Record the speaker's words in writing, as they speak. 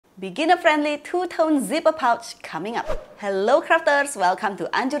Beginner-friendly two-tone zipper pouch coming up. Hello crafters, welcome to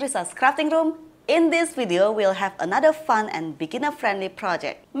Anjurisa's crafting room. In this video, we'll have another fun and beginner-friendly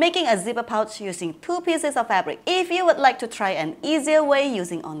project, making a zipper pouch using 2 pieces of fabric. If you would like to try an easier way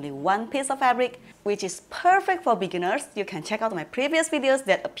using only 1 piece of fabric, which is perfect for beginners, you can check out my previous videos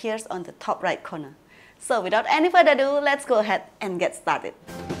that appears on the top right corner. So without any further ado, let's go ahead and get started.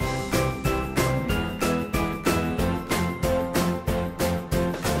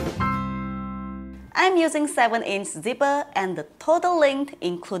 I'm using 7-inch zipper and the total length,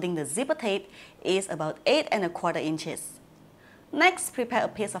 including the zipper tape, is about 8¼ inches. Next, prepare a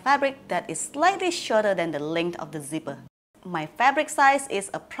piece of fabric that is slightly shorter than the length of the zipper. My fabric size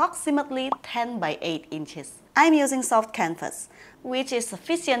is approximately 10 by 8 inches. I'm using soft canvas, which is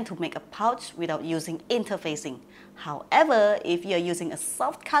sufficient to make a pouch without using interfacing. However, if you're using a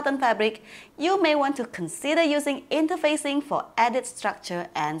soft cotton fabric, you may want to consider using interfacing for added structure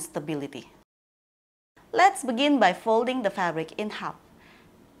and stability. Let's begin by folding the fabric in half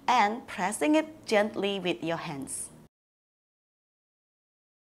and pressing it gently with your hands.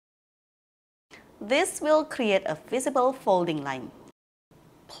 This will create a visible folding line.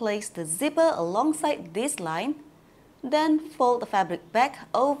 Place the zipper alongside this line, then fold the fabric back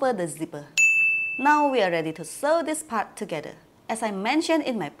over the zipper. Now we are ready to sew this part together. As I mentioned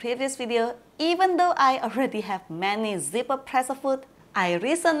in my previous video, even though I already have many zipper presser foot, I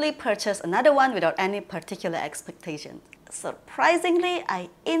recently purchased another one without any particular expectation. Surprisingly, I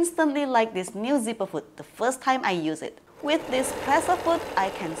instantly like this new zipper foot the first time I use it. With this presser foot, I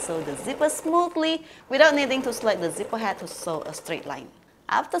can sew the zipper smoothly without needing to slide the zipper head to sew a straight line.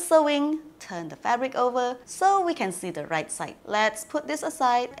 After sewing, turn the fabric over so we can see the right side. Let's put this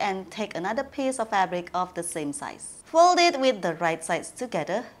aside and take another piece of fabric of the same size. Fold it with the right sides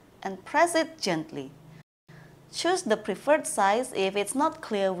together and press it gently. Choose the preferred size if it's not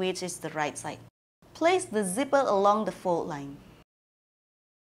clear which is the right side. Place the zipper along the fold line.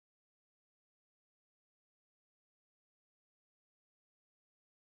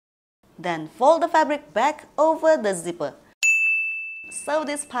 Then fold the fabric back over the zipper. Sew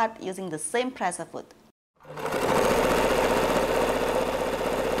this part using the same presser foot.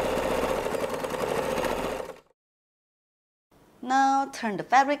 Now turn the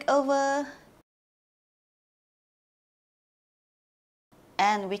fabric over.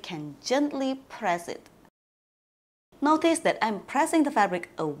 And we can gently press it. Notice that I'm pressing the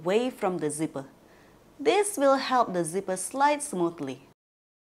fabric away from the zipper. This will help the zipper slide smoothly.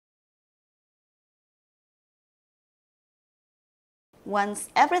 Once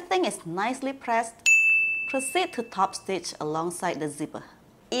everything is nicely pressed, proceed to top stitch alongside the zipper.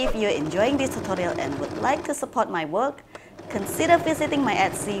 If you're enjoying this tutorial and would like to support my work, consider visiting my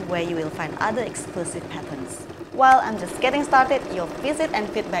Etsy where you will find other exclusive patterns. While I'm just getting started, your visit and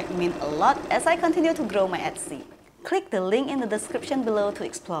feedback mean a lot as I continue to grow my Etsy. Click the link in the description below to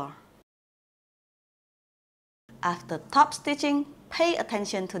explore. After top stitching, pay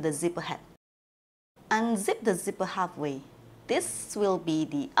attention to the zipper head. Unzip the zipper halfway. This will be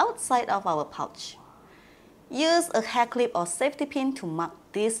the outside of our pouch. Use a hair clip or safety pin to mark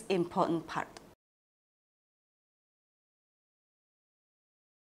this important part.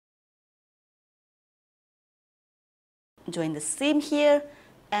 Join the seam here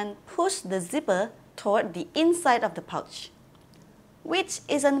and push the zipper toward the inside of the pouch, which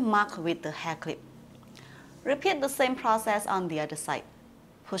isn't marked with the hair clip. Repeat the same process on the other side,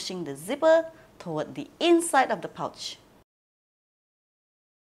 pushing the zipper toward the inside of the pouch.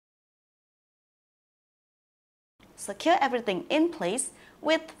 Secure everything in place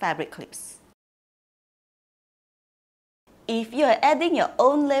with fabric clips. If you are adding your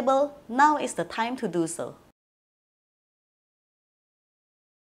own label, now is the time to do so.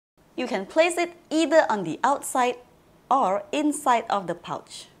 You can place it either on the outside or inside of the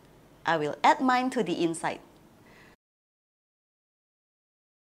pouch. I will add mine to the inside.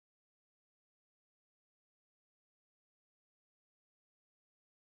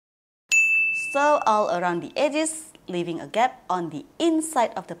 Sew all around the edges, leaving a gap on the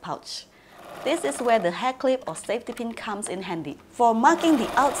inside of the pouch. This is where the hair clip or safety pin comes in handy. For marking the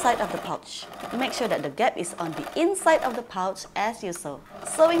outside of the pouch, make sure that the gap is on the inside of the pouch as you sew.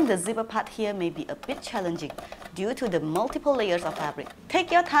 Sewing the zipper part here may be a bit challenging due to the multiple layers of fabric. Take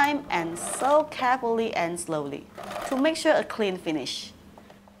your time and sew carefully and slowly to make sure a clean finish.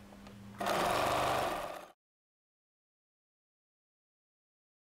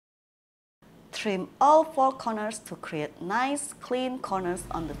 Trim all 4 corners to create nice, clean corners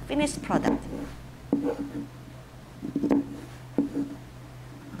on the finished product.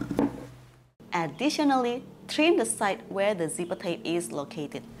 Additionally, trim the side where the zipper tape is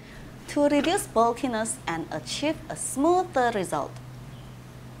located to reduce bulkiness and achieve a smoother result.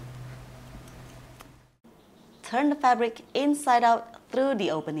 Turn the fabric inside out through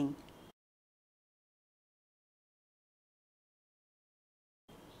the opening.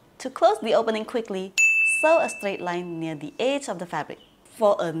 To close the opening quickly, sew a straight line near the edge of the fabric.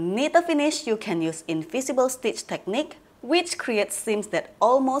 For a neater finish, you can use invisible stitch technique, which creates seams that are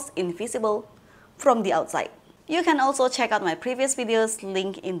almost invisible from the outside. You can also check out my previous videos,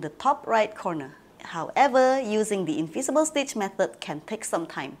 link in the top right corner. However, using the invisible stitch method can take some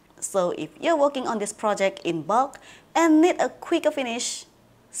time. So if you're working on this project in bulk and need a quicker finish,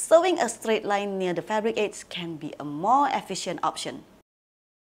 sewing a straight line near the fabric edge can be a more efficient option.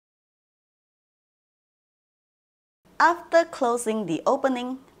 After closing the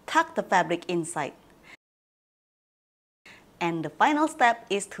opening, tuck the fabric inside. And the final step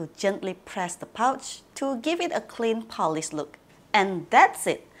is to gently press the pouch to give it a clean, polished look. And that's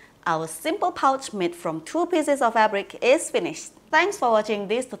it! Our simple pouch made from 2 pieces of fabric is finished. Thanks for watching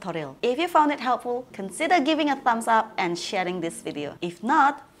this tutorial. If you found it helpful, consider giving a thumbs up and sharing this video. If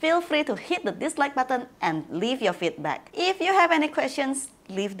not, feel free to hit the dislike button and leave your feedback. If you have any questions,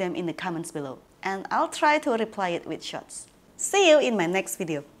 leave them in the comments below, and I'll try to reply it with shots. See you in my next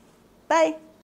video. Bye!